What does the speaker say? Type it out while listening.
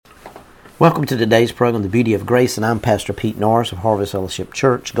Welcome to today's program, The Beauty of Grace, and I'm Pastor Pete Norris of Harvest Fellowship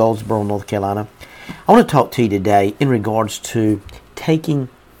Church, Goldsboro, North Carolina. I want to talk to you today in regards to taking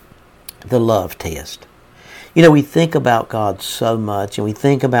the love test. You know, we think about God so much, and we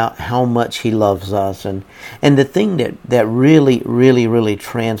think about how much He loves us, and the thing that really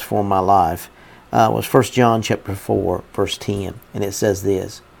transformed my life was 1 John chapter 4, verse 10, and it says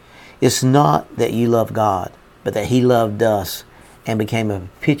this: "It's not that you love God, but that He loved us and became a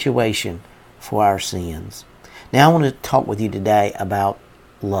propitiation for our sins." Now I want to talk with you today about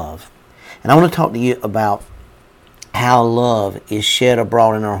love. And I want to talk to you about how love is shed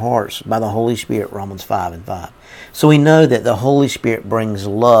abroad in our hearts by the Holy Spirit, Romans 5:5. So we know that the Holy Spirit brings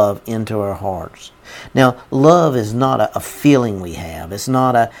love into our hearts. Now, love is not a feeling we have. It's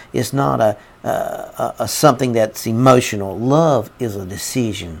not a something that's emotional. Love is a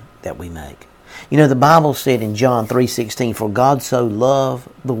decision that we make. You know, the Bible said in John 3:16, "For God so loved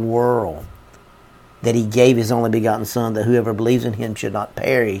the world that He gave His only begotten Son, that whoever believes in Him should not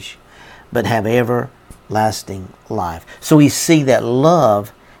perish, but have everlasting life." So we see that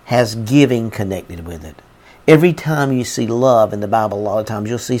love has giving connected with it. Every time you see love in the Bible, a lot of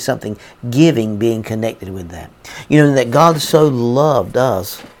times you'll see something giving being connected with that. You know, that God so loved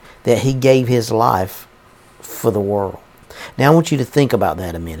us that He gave His life for the world. Now I want you to think about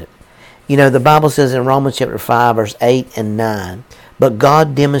that a minute. You know, the Bible says in Romans chapter 5, verse 8 and 9, "But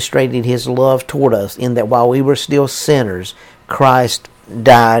God demonstrated His love toward us in that while we were still sinners, Christ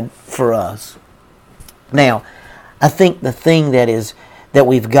died for us." Now, I think the thing that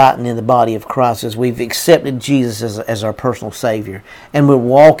we've gotten in the body of Christ is we've accepted Jesus as our personal Savior, and we're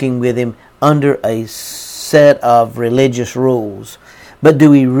walking with Him under a set of religious rules. But do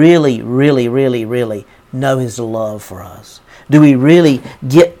we really know His love for us? Do we really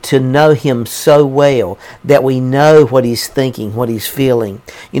get to know Him so well that we know what He's thinking, what He's feeling?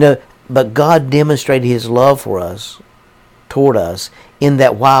 You know, but God demonstrated His love for us, toward us, in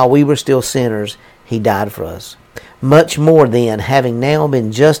that while we were still sinners, He died for us. Much more then, having now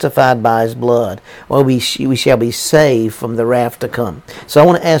been justified by His blood, we shall be saved from the wrath to come. So I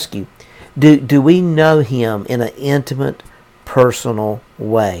want to ask you, do we know Him in an intimate, personal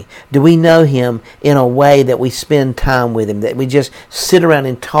way? Do we know Him in a way that we spend time with Him, that we just sit around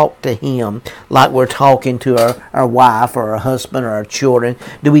and talk to Him like we're talking to our wife or our husband or our children?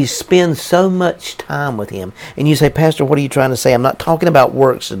 Do we spend so much time with Him? And you say, "Pastor, what are you trying to say?" I'm not talking about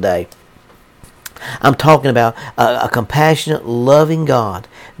works today. I'm talking about a compassionate, loving God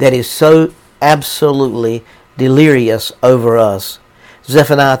that is so absolutely delirious over us.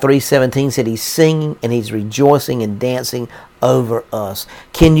 Zephaniah 3:17 said He's singing and He's rejoicing and dancing over us.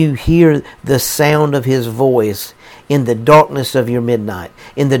 Can you hear the sound of His voice in the darkness of your midnight,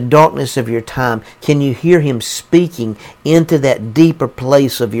 in the darkness of your time? Can you hear Him speaking into that deeper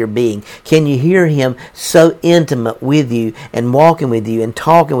place of your being? Can you hear Him so intimate with you and walking with you and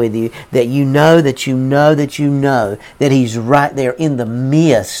talking with you that you know that He's right there in the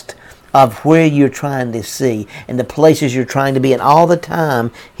midst of where you're trying to see and the places you're trying to be, and all the time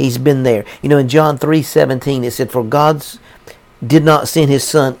He's been there? You know, in John 3:17 it said, "For God did not send His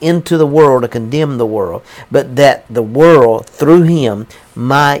Son into the world to condemn the world, but that the world through Him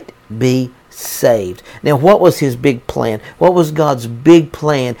might be saved." Now, what was His big plan? What was God's big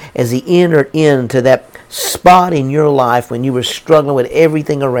plan as He entered into that spot in your life when you were struggling with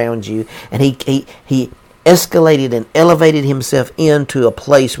everything around you, and He escalated and elevated Himself into a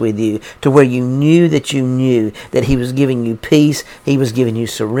place with you to where you knew that He was giving you peace, He was giving you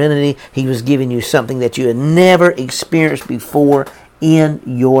serenity, He was giving you something that you had never experienced before in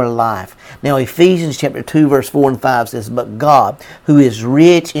your life. Now, Ephesians chapter 2, verse 4 and 5 says, "But God, who is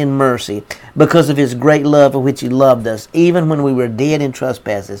rich in mercy, because of His great love with which He loved us, even when we were dead in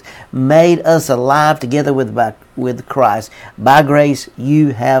trespasses, made us alive together with Christ. By grace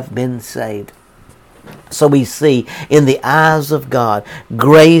you have been saved." So we see in the eyes of God,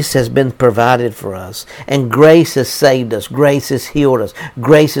 grace has been provided for us, and grace has saved us, grace has healed us,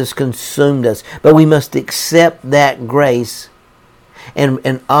 grace has consumed us. But we must accept that grace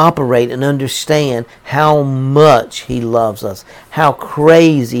and operate and understand how much He loves us, how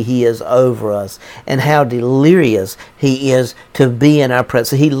crazy He is over us, and how delirious He is to be in our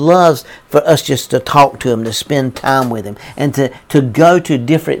presence. He loves for us just to talk to Him, to spend time with Him, and to go to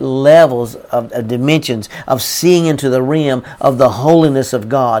different levels of dimensions of seeing into the realm of the holiness of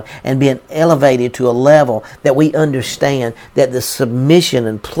God and being elevated to a level that we understand that the submission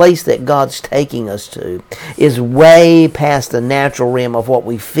and place that God's taking us to is way past the natural realm of what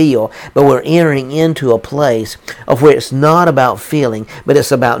we feel, but we're entering into a place of where it's not about feeling, but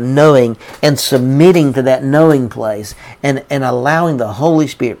it's about knowing and submitting to that knowing place and allowing the Holy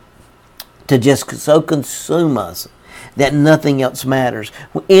Spirit to just so consume us that nothing else matters.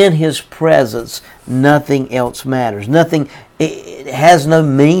 In His presence, nothing else matters. Nothing, it has no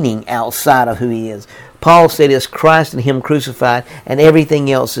meaning outside of who He is. Paul said it's Christ and Him crucified, and everything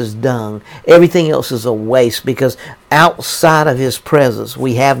else is dung. Everything else is a waste, because outside of His presence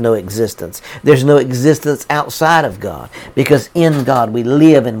we have no existence. There's no existence outside of God, because in God we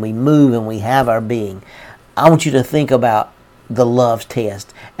live and we move and we have our being. I want you to think about the love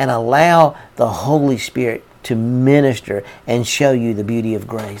test and allow the Holy Spirit to minister and show you the beauty of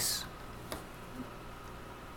grace.